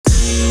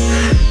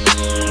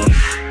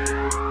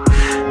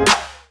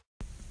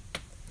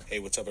Hey,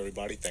 what's up,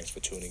 everybody? Thanks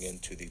for tuning in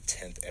to the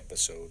 10th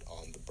episode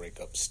on the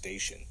Breakup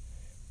Station.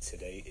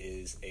 Today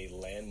is a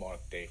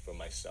landmark day for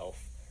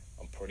myself.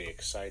 I'm pretty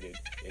excited.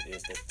 It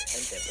is the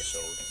 10th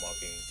episode,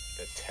 marking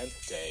the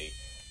 10th day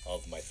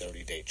of my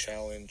 30-day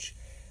challenge.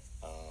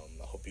 I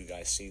hope you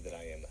guys see that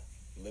I am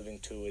living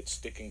to it,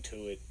 sticking to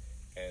it,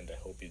 and I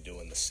hope you're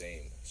doing the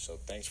same. So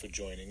thanks for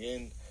joining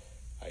in.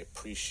 I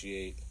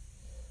appreciate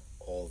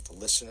all of the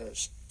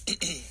listeners,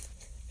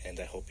 and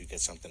I hope you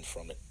get something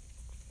from it.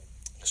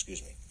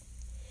 Excuse me.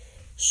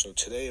 So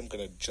today I'm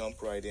going to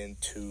jump right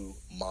into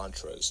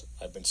mantras.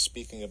 I've been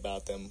speaking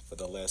about them for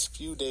the last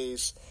few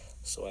days,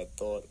 so I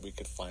thought we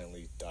could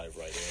finally dive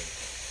right in.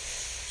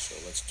 So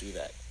let's do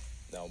that.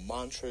 Now,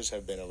 mantras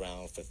have been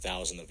around for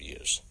thousands of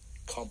years.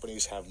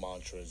 Companies have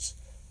mantras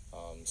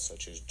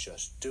such as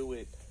just do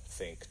it,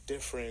 think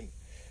different,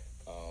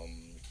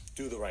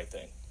 do the right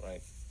thing,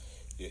 right?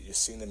 You've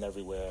seen them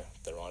everywhere.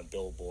 They're on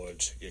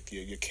billboards.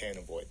 You can't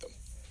avoid them.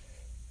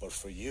 But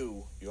for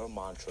you, your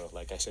mantra,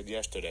 like I said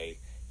yesterday,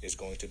 is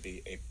going to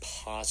be a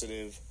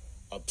positive,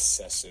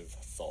 obsessive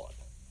thought.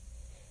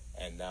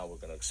 And now we're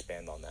going to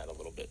expand on that a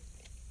little bit.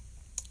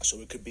 So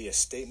it could be a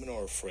statement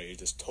or a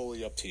phrase. It's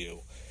totally up to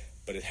you.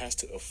 But it has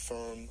to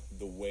affirm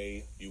the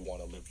way you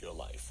want to live your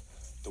life,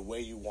 the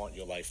way you want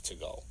your life to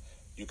go.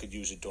 You could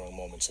use it during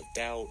moments of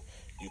doubt.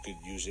 You could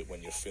use it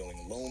when you're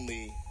feeling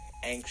lonely,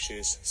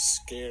 anxious,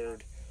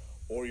 scared.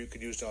 Or you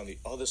could use it on the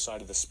other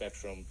side of the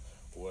spectrum,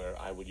 where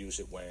I would use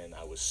it when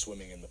I was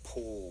swimming in the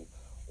pool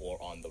or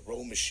on the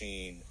row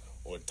machine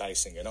or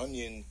dicing an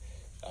onion.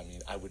 I mean,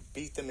 I would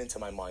beat them into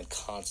my mind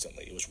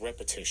constantly. It was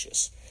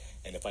repetitious.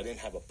 And if I didn't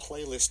have a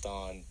playlist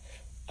on,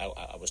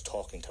 I was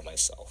talking to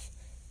myself.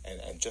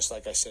 And just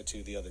like I said to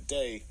you the other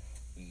day,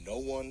 no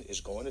one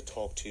is going to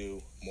talk to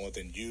you more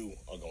than you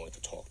are going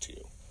to talk to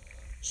you.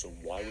 So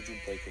why would you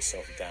break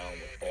yourself down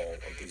with all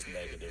of these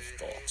negative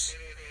thoughts?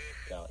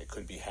 Now, it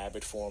could be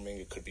habit forming,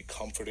 it could be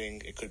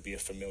comforting, it could be a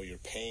familiar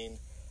pain.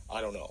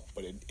 I don't know,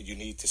 but you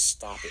need to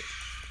stop it.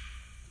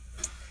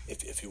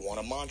 If you want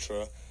a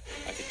mantra,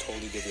 I could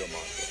totally give you a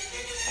mantra.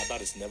 How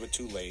about it's never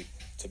too late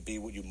to be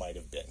what you might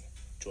have been?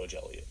 George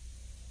Eliot.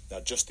 Now,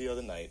 just the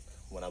other night,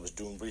 when I was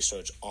doing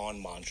research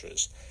on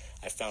mantras,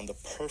 I found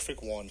the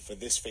perfect one for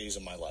this phase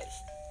of my life.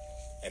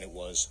 And it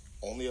was,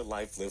 only a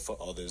life lived for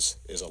others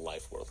is a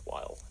life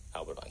worthwhile.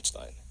 Albert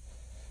Einstein.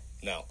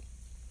 Now,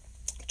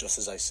 just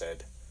as I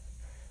said,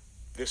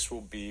 this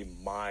will be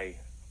my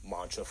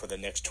mantra for the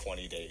next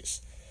 20 days.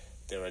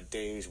 There are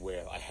days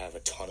where I have a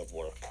ton of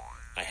work.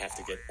 I have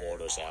to get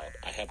orders out.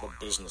 I have a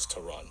business to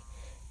run.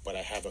 But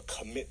I have a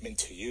commitment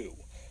to you.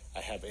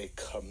 I have a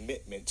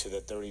commitment to the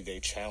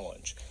 30-day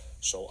challenge.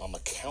 So I'm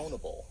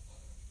accountable.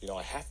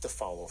 I have to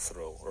follow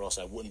through, or else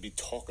I wouldn't be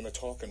talking the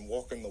talk and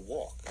walking the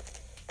walk.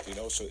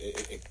 So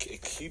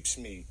it keeps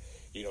me,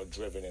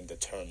 driven and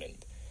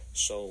determined.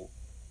 So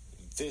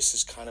this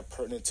is kind of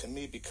pertinent to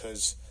me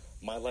because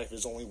my life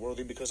is only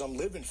worthy because I'm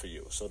living for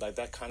you. So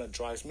that kind of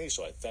drives me.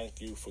 So I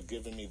thank you for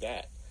giving me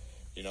that,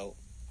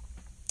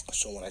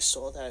 So when I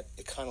saw that,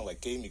 it kind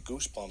of gave me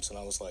goosebumps, and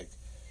I was like,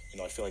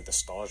 I feel like the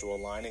stars were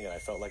aligning, and I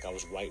felt like I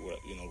was right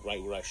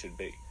where I should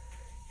be.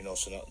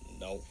 So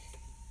now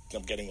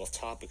I'm getting off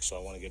topic, so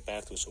I want to get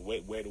back to it. So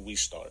where do we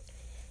start?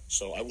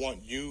 So I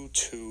want you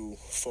to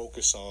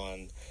focus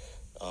on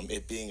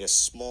it being as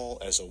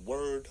small as a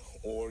word,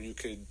 or you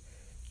could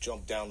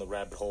jump down the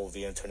rabbit hole of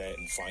the internet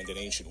and find an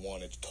ancient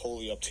one. It's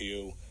totally up to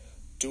you.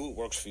 Do what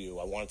works for you.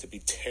 I want it to be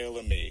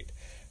tailor-made.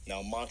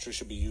 Now, mantra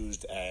should be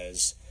used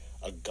as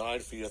a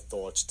guide for your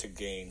thoughts to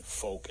gain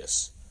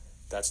focus.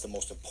 That's the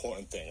most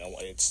important thing.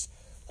 It's,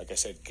 like I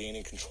said,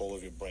 gaining control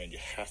of your brain. You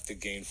have to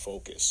gain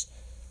focus.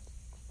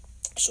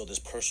 So this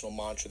personal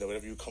mantra, that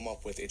whatever you come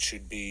up with, it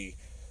should be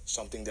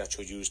something that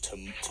you'll use to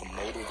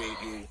motivate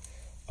you,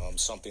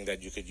 something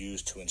that you could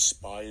use to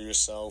inspire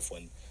yourself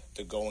when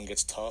the going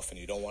gets tough and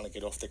you don't want to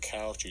get off the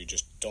couch, or you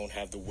just don't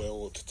have the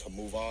will to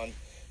move on.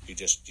 You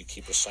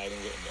keep reciting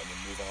it, and then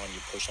you move on,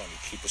 you push on, you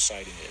keep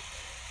reciting it.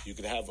 You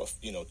could have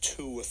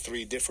 2 or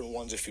 3 different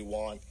ones if you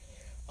want,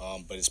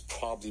 but it's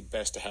probably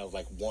best to have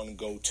one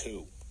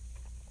go-to.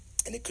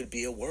 And it could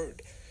be a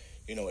word.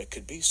 It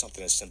could be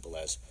something as simple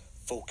as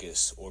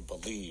focus or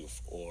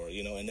believe, or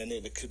and then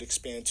it could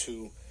expand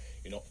to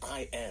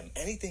I am.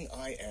 Anything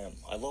I am.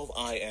 I love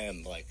I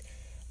am.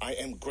 I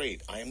am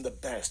great. I am the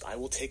best. I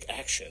will take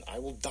action. I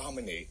will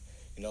dominate.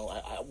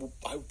 I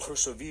will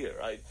persevere.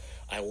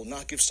 I will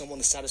not give someone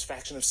the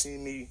satisfaction of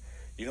seeing me,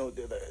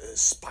 the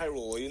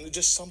spiral.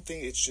 Just something.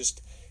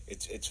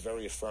 It's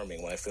very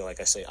affirming. When I feel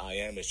like I say I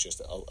am, it's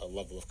just a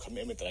level of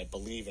commitment that I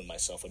believe in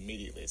myself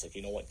immediately. It's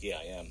you know what? Yeah,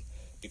 I am.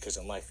 Because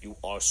in life, you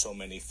are so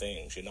many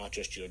things. You're not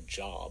just your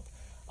job.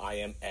 I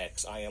am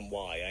X, I am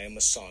Y, I am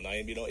a son, I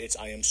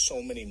am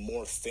so many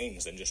more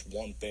things than just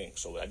one thing.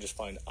 So I just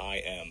find I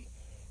am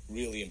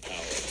really empowering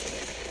to me.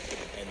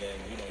 And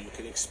then, you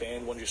could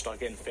expand when you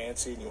start getting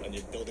fancy and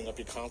you're building up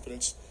your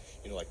confidence,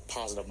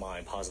 positive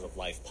mind, positive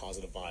life,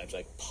 positive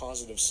vibes,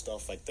 positive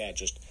stuff like that,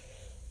 just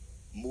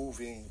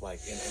moving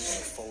in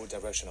a forward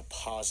direction, a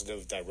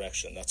positive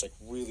direction. That's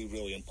really,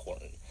 really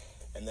important.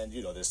 And then,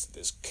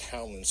 there's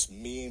countless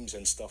memes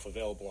and stuff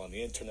available on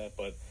the internet,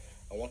 but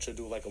I want you to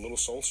do like a little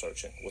soul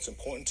searching. What's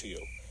important to you?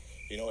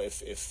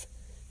 If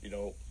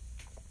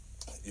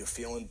you're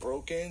feeling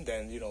broken,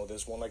 then,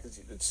 there's one like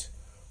it's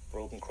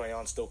broken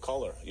crayon, still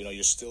color.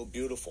 You're still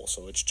beautiful.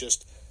 So it's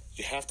just,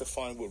 you have to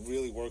find what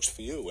really works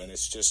for you. And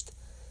it's just,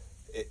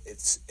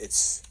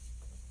 it's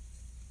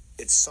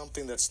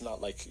something that's not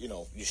like,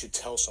 you should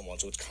tell someone.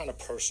 So it's kind of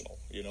personal,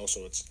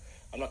 so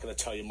I'm not going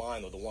to tell you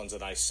mine or the ones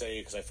that I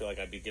say, because I feel like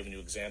I'd be giving you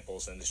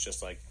examples, and it's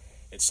just like,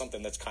 it's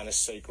something that's kind of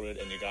sacred,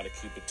 and you got to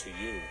keep it to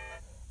you.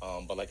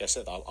 But like I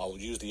said, I'll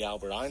use the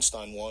Albert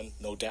Einstein one,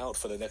 no doubt,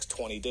 for the next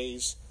 20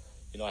 days.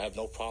 I have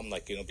no problem,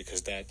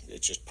 because that,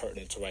 it's just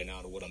pertinent to right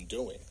now to what I'm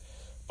doing.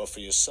 But for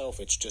yourself,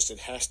 it's just, it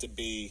has to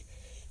be,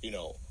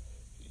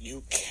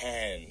 you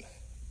can,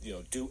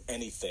 do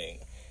anything.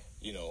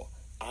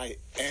 I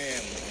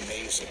am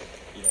amazing.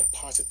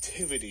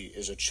 Positivity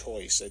is a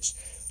choice. It's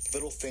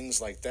little things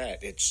like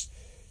that. It's,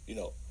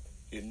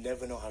 you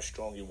never know how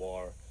strong you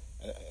are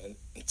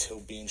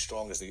until being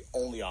strong is the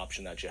only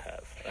option that you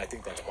have. And I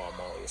think that's Bob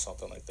Marley or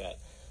something like that.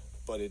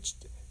 But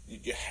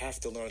you have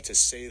to learn to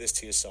say this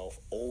to yourself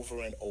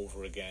over and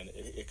over again.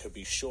 It could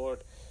be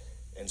short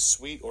and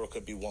sweet, or it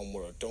could be one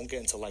word. Don't get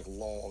into like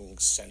long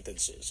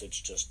sentences. It's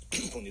just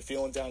when you're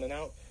feeling down and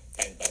out,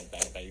 bang, bang,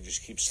 bang, bang. You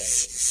just keep saying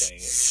it and saying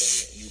it and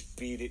saying it. And you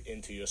beat it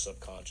into your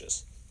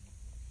subconscious.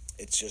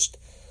 It's just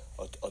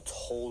a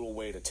total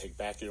way to take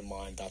back your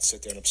mind, not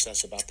sit there and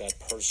obsess about that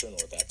person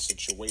or that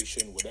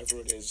situation, whatever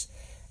it is,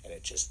 and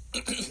it just,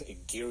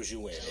 it gears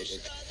you in.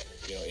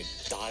 It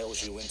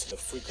dials you into the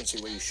frequency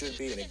where you should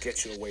be, and it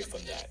gets you away from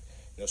that.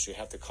 So you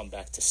have to come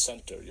back to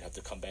center. You have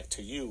to come back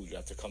to you. You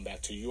have to come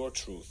back to your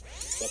truth.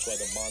 That's why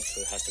the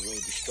mantra has to really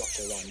be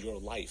structured around your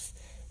life.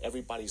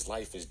 Everybody's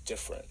life is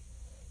different.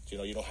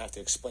 You don't have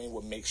to explain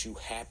what makes you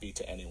happy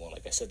to anyone.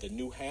 Like I said, the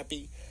new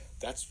happy,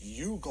 that's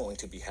you going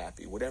to be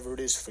happy, whatever it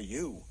is for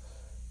you.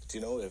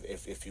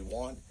 If you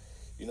want,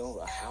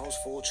 a house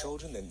full of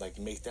children, then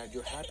make that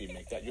your happy,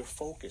 make that your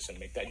focus, and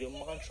make that your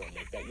mantra,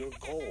 make that your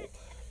goal.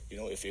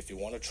 If you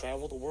want to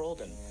travel the world,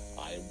 then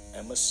I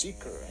am a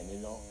seeker, and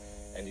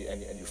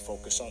you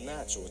focus on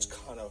that. So it's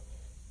kind of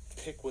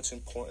pick what's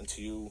important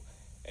to you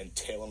and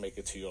tailor make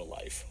it to your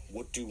life.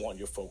 What do you want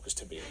your focus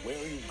to be? Where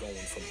are you going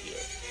from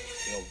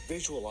here?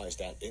 Visualize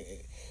that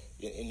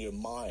in your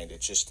mind.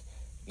 It's just,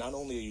 not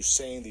only are you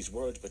saying these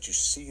words, but you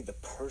see the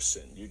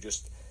person. You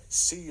just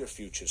see your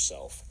future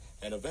self,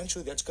 and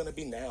eventually that's going to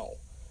be now.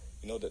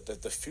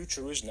 The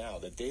future is now.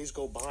 The days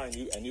go by,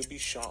 and you'll be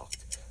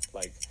shocked.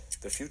 Like,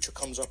 the future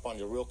comes up on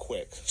you real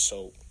quick.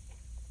 So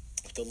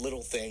the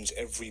little things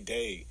every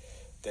day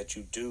that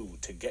you do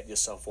to get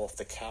yourself off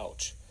the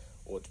couch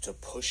or to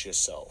push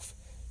yourself,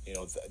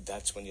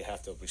 that's when you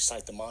have to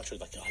recite the mantra,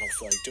 like, I don't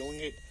feel like doing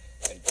it,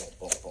 and boom,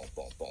 boom, boom,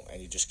 boom, boom,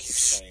 and you just keep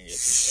saying it and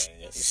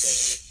saying it and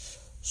saying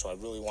it. So I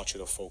really want you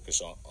to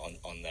focus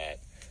on that.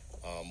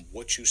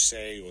 What you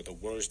say or the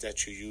words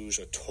that you use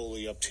are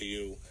totally up to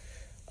you.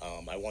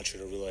 I want you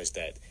to realize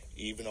that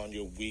even on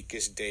your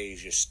weakest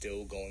days, you're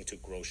still going to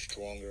grow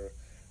stronger.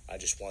 I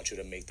just want you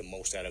to make the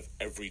most out of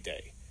every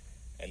day.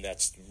 And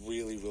that's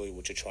really, really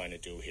what you're trying to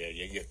do here.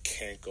 You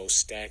can't go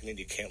stagnant.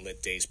 You can't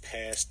let days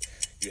pass.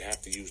 You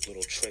have to use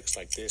little tricks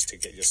like this to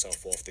get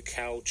yourself off the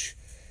couch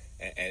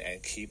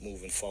and keep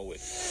moving forward.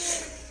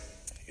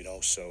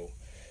 So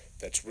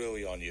that's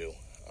really on you.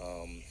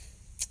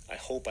 I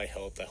hope I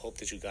helped. I hope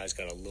that you guys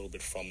got a little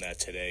bit from that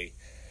today.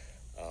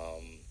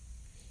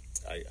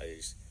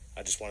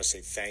 I just want to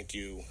say thank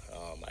you.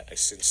 I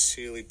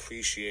sincerely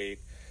appreciate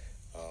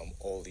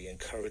all the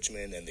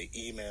encouragement and the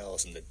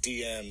emails and the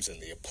DMs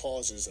and the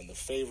applauses and the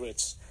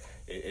favorites.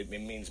 It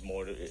means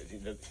more.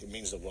 It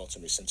means the world to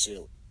me,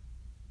 sincerely.